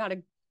man who had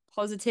a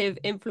positive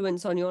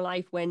influence on your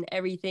life when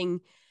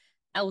everything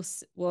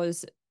else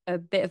was a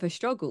bit of a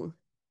struggle.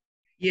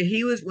 Yeah,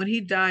 when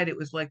he died, it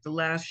was like the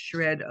last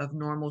shred of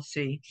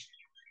normalcy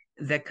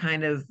that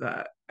kind of,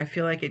 I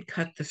feel like it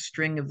cut the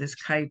string of this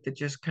kite that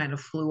just kind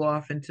of flew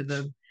off into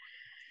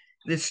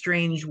this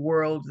strange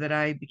world that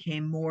I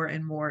became more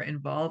and more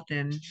involved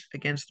in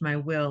against my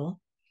will.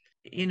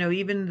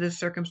 Even the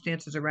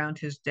circumstances around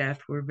his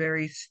death were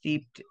very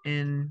steeped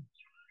in,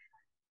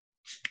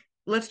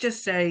 let's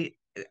just say,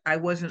 I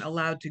wasn't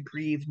allowed to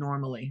grieve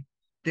normally.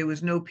 There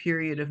was no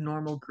period of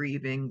normal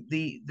grieving.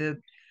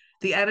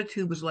 The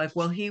attitude was like,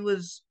 well, he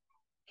was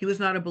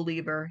not a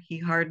believer. He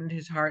hardened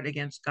his heart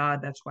against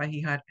God. That's why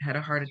he had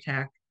a heart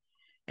attack.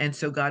 And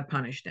so God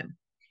punished him.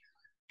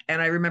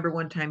 And I remember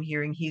one time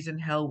hearing he's in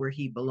hell where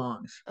he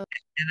belongs. Oh,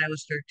 And I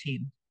was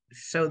 13.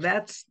 So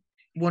that's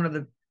one of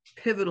the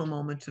pivotal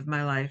moments of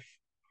my life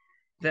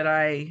that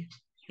I,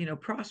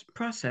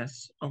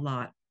 process a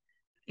lot.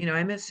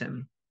 I miss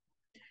him.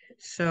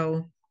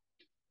 So,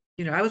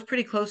 I was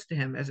pretty close to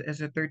him as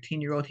a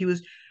 13-year-old.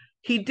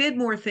 He did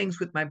more things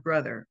with my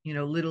brother,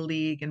 little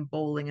league and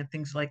bowling and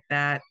things like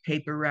that,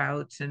 paper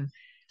routes and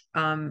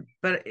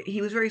but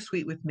he was very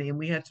sweet with me and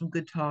we had some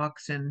good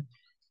talks and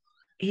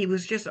he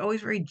was just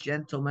always very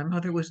gentle. My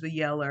mother was the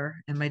yeller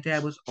and my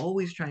dad was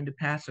always trying to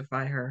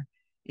pacify her.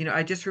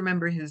 I just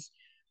remember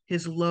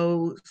his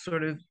low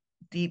sort of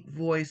deep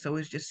voice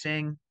always just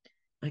saying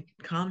like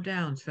calm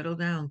down, settle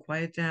down,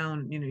 quiet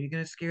down, you're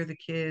going to scare the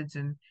kids.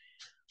 And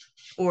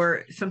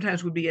or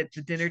sometimes would be at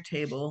the dinner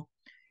table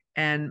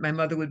and my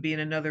mother would be in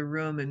another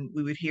room and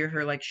we would hear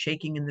her like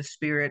shaking in the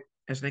spirit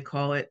as they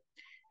call it,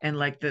 and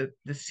like the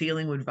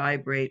ceiling would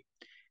vibrate.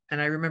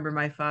 And I remember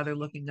my father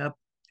looking up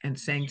and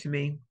saying to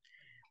me,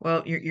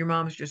 well, your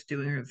mom's just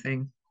doing her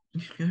thing.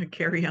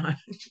 Carry on.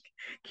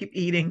 Keep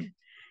eating.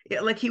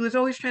 Yeah, like he was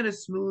always trying to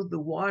smooth the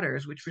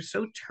waters, which were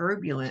so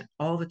turbulent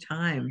all the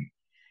time.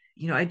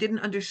 I didn't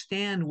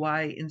understand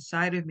why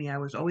inside of me I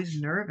was always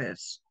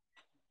nervous.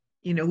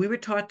 We were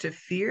taught to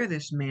fear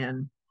this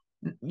man,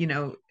 you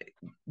know,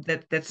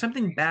 that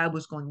something bad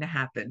was going to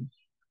happen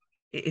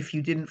if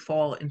you didn't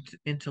fall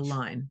into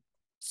line.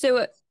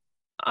 so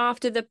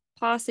after the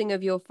passing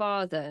of your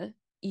father,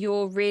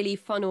 you're really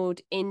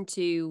funneled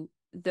into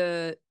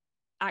the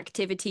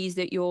activities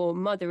that your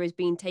mother has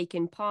been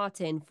taking part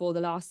in for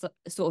the last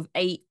sort of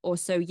 8 or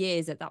so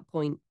years at that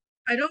point.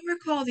 I don't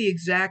recall the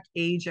exact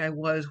age I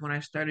was when I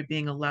started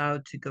being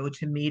allowed to go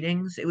to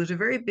meetings. It was a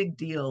very big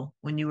deal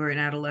when you were an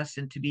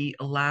adolescent to be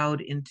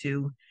allowed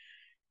into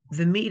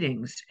the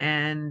meetings.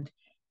 And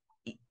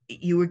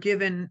you were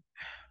given,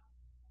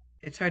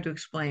 it's hard to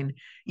explain,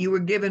 you were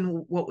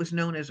given what was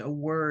known as a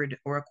word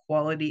or a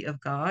quality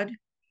of God.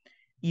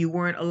 You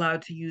weren't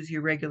allowed to use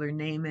your regular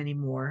name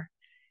anymore.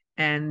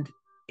 And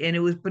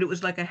but it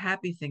was like a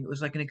happy thing. It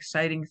was like an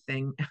exciting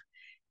thing.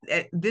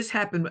 This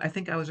happened, I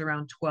think I was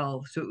around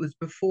 12. So it was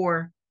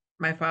before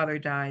my father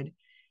died.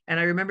 And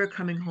I remember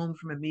coming home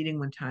from a meeting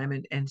one time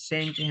and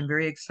saying to him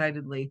very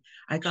excitedly,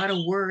 I got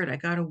a word, I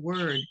got a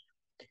word,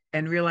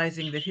 and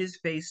realizing that his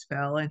face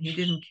fell and he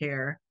didn't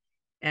care.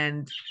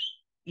 And,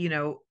 you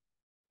know,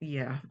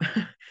 yeah,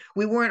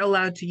 we weren't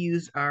allowed to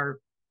use our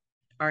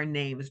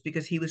names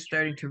because he was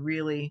starting to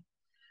really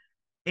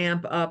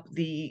amp up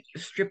the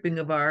stripping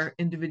of our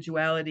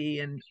individuality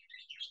and,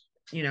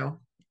 you know,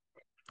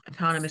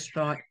 autonomous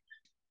thought.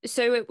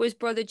 So it was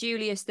Brother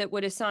Julius that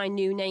would assign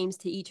new names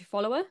to each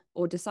follower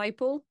or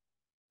disciple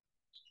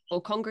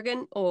or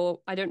congregant,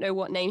 or I don't know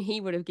what name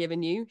he would have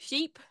given you.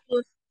 Sheep.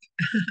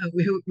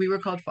 We were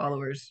called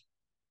followers.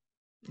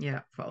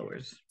 Yeah,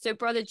 followers. So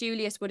Brother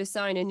Julius would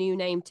assign a new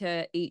name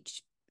to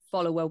each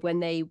follower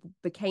when they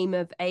became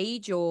of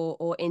age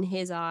or in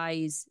his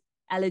eyes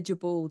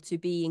eligible to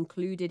be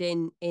included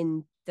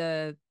in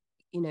the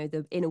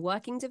inner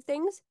workings of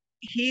things.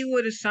 He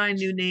would assign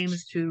new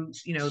names to,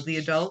 the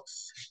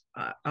adults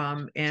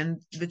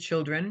and the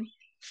children.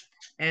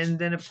 And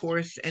then, of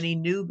course, any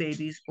new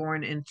babies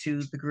born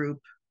into the group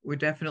were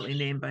definitely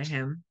named by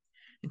him,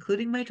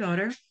 including my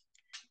daughter,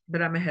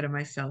 but I'm ahead of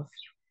myself.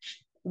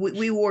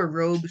 We wore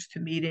robes to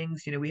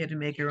meetings. We had to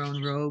make our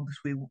own robes.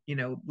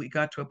 We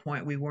got to a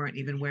point we weren't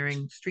even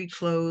wearing street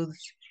clothes.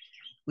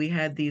 We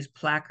had these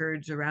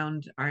placards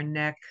around our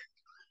neck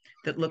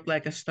that looked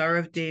like a Star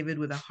of David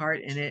with a heart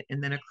in it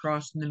and then a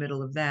cross in the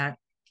middle of that.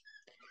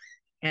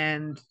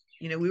 And,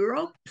 we were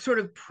all sort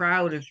of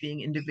proud of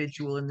being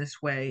individual in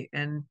this way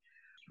and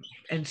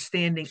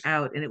standing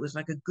out. And it was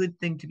like a good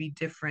thing to be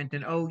different.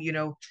 And, oh,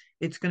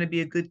 it's going to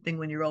be a good thing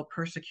when you're all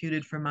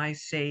persecuted for my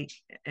sake.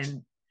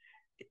 And,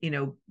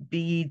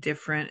 be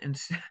different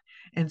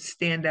and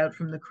stand out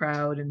from the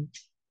crowd.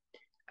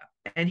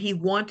 And he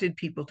wanted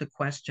people to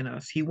question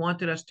us. He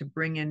wanted us to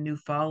bring in new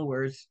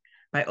followers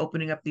by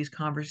opening up these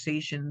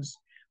conversations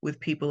with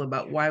people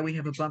about why we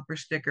have a bumper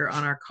sticker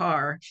on our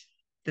car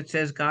that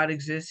says God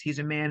exists, he's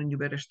a man, and you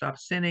better stop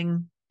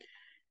sinning.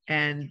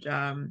 And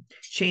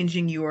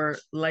changing your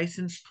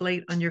license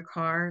plate on your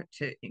car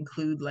to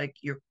include like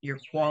your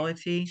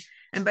quality.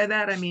 And by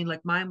that I mean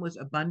like mine was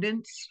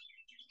abundance,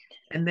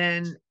 and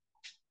then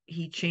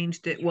he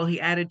changed it. Well,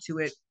 he added to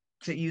it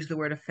to use the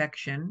word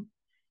affection,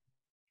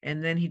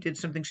 and then he did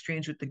something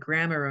strange with the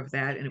grammar of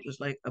that, and it was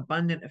like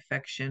abundant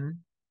affection,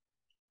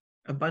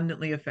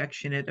 abundantly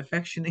affectionate,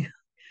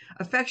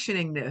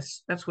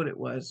 affectioningness. That's what it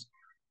was.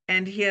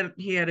 And he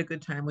had a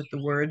good time with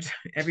the words.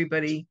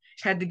 Everybody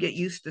had to get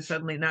used to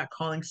suddenly not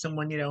calling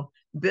someone,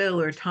 Bill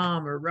or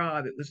Tom or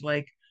Rob. It was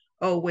like,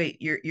 oh wait,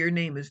 your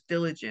name is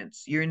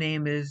diligence. Your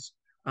name is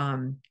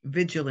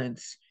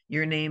vigilance.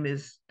 Your name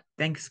is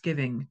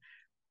Thanksgiving.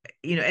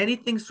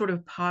 Anything sort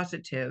of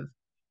positive.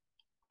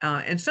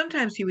 And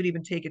sometimes he would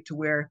even take it to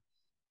where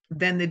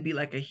then there'd be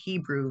like a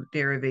Hebrew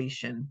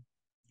derivation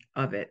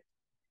of it.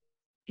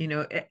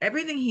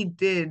 Everything he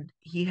did,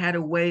 he had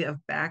a way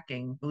of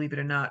backing, believe it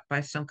or not,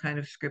 by some kind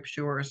of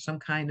scripture or some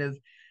kind of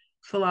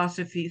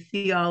philosophy,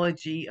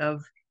 theology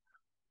of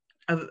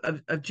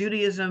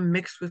Judaism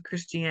mixed with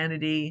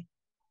Christianity.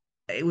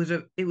 It was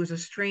a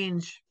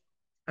strange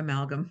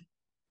amalgam.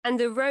 And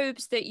the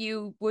robes that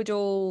you would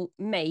all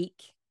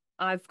make,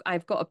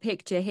 I've got a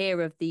picture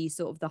here of the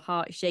sort of the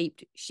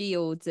heart-shaped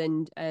shields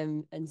and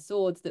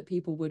swords that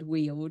people would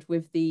wield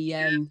with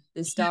the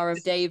Star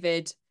of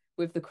David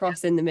with the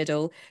cross in the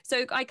middle.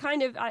 So I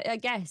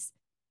guess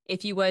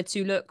if you were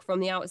to look from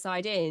the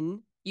outside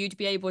in, you'd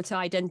be able to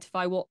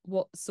identify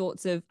what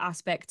sorts of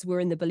aspects were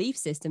in the belief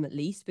system, at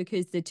least,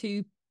 because the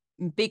two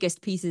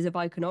biggest pieces of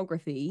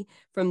iconography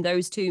from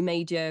those two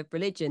major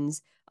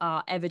religions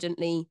are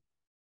evidently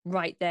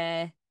right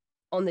there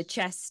on the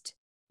chest.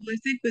 I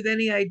think with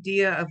any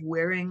idea of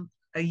wearing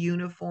a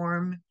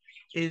uniform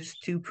is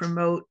to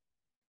promote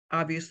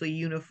obviously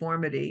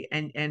uniformity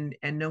and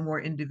no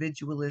more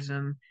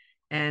individualism,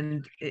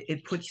 and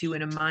it puts you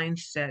in a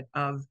mindset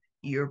of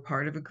you're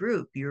part of a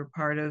group, you're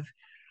part of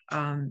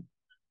um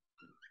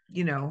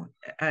you know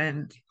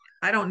and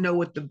I don't know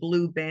what the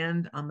blue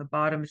band on the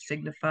bottom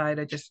signified.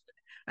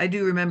 I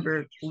do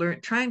remember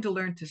trying to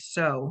learn to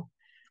sew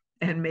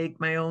and make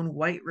my own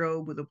white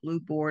robe with a blue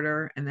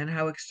border, and then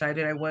how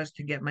excited I was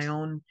to get my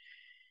own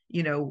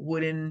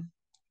wooden,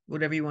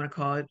 whatever you want to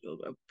call it,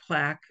 a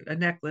plaque, a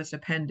necklace, a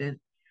pendant.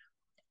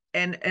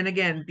 And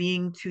again,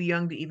 being too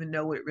young to even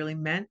know what it really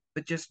meant,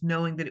 but just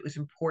knowing that it was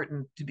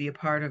important to be a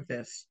part of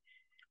this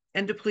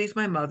and to please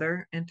my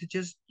mother and to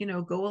just,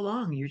 go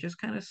along. You're just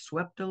kind of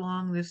swept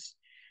along this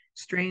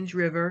strange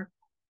river.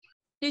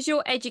 Does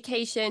your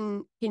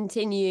education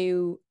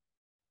continue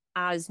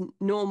as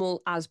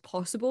normal as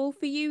possible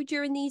for you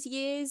during these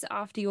years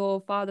after your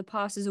father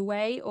passes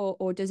away,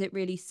 or does it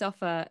really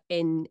suffer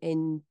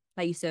in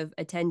place of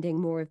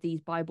attending more of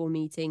these Bible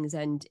meetings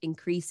and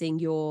increasing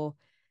your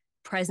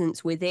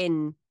presence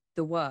within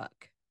the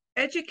work?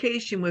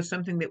 Education was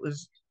something that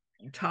was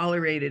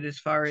tolerated as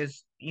far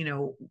as,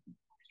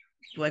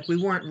 like we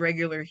weren't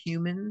regular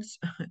humans.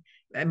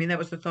 I mean, that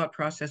was the thought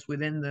process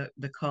within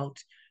the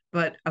cult.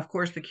 But of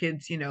course, the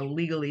kids,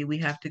 legally, we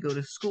have to go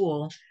to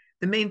school.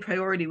 The main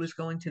priority was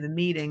going to the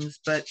meetings,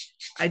 but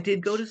I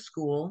did go to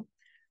school.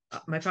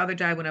 My father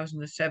died when I was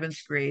in the seventh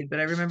grade, but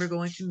I remember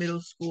going to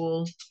middle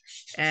school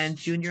and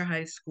junior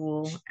high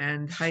school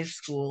and high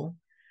school.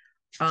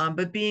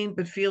 But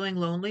feeling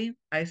lonely,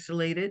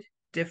 isolated,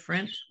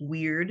 different,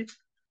 weird,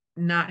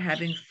 not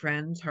having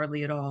friends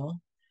hardly at all,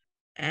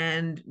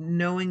 and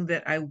knowing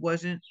that I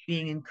wasn't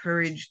being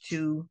encouraged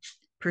to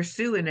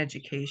pursue an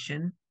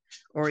education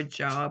or a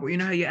job. Or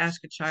how you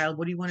ask a child,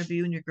 what do you want to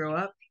be when you grow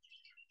up?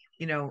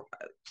 You know,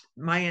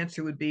 my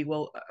answer would be,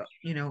 well,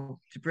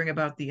 to bring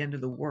about the end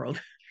of the world.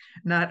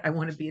 Not I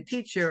want to be a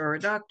teacher or a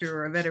doctor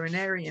or a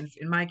veterinarian.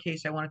 In my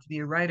case, I wanted to be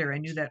a writer. I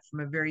knew that from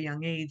a very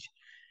young age.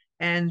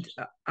 And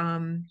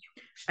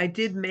I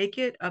did make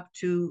it up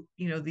to,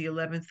 the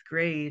 11th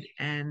grade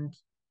and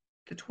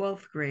the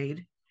 12th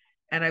grade.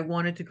 And I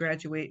wanted to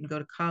graduate and go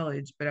to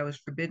college, but I was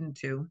forbidden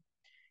to.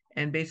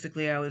 And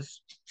basically, I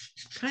was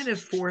kind of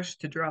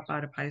forced to drop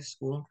out of high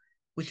school,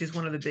 which is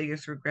one of the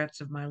biggest regrets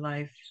of my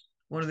life.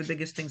 One of the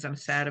biggest things I'm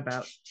sad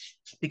about,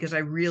 because I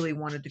really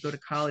wanted to go to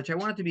college. I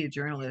wanted to be a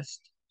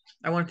journalist.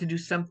 I wanted to do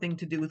something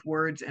to do with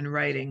words and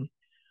writing.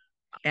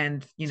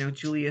 And,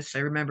 Julius, I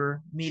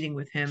remember meeting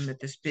with him at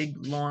this big,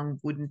 long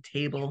wooden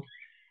table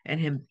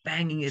and him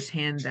banging his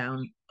hand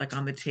down, like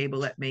on the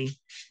table at me,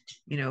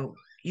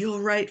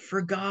 you'll write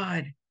for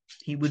God,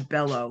 he would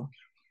bellow.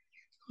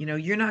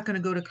 You're not going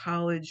to go to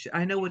college.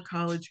 I know what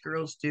college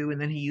girls do. And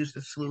then he used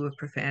a slew of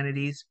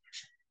profanities.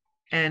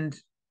 And,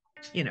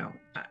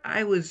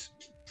 I was,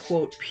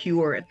 quote,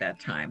 pure at that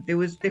time. There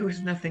was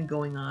nothing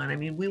going on. I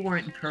mean, we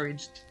weren't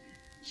encouraged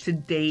to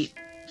date.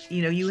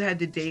 You had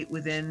to date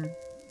within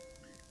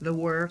the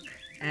work,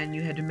 and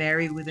you had to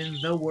marry within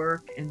the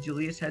work, and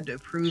Julius had to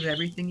approve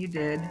everything you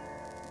did.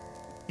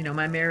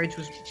 My marriage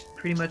was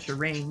pretty much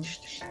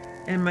arranged,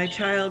 and my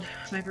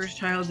first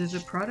child is a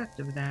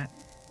product of that.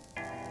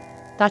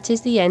 That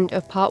is the end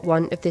of part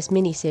 1 of this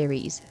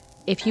mini-series.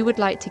 If you would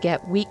like to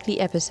get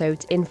weekly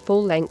episodes in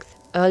full length,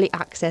 early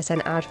access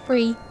and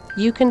ad-free,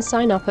 you can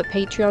sign up at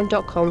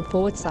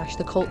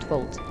patreon.com/The Cult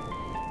Vault.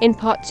 In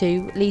part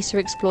 2, Lisa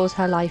explores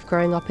her life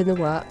growing up in the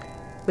work,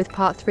 with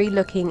part 3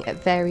 looking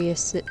at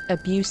various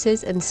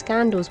abuses and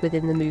scandals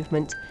within the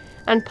movement,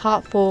 and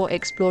part 4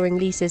 exploring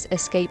Lisa's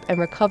escape and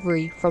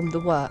recovery from the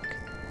work.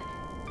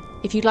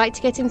 If you'd like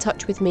to get in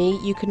touch with me,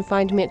 you can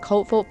find me at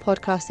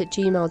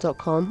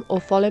cultvaultpodcast@gmail.com or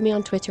follow me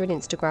on Twitter and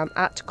Instagram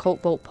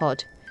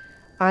 @cultvaultpod.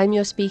 I'm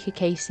your speaker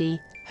Casey,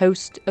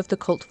 host of the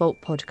Cult Vault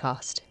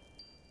podcast.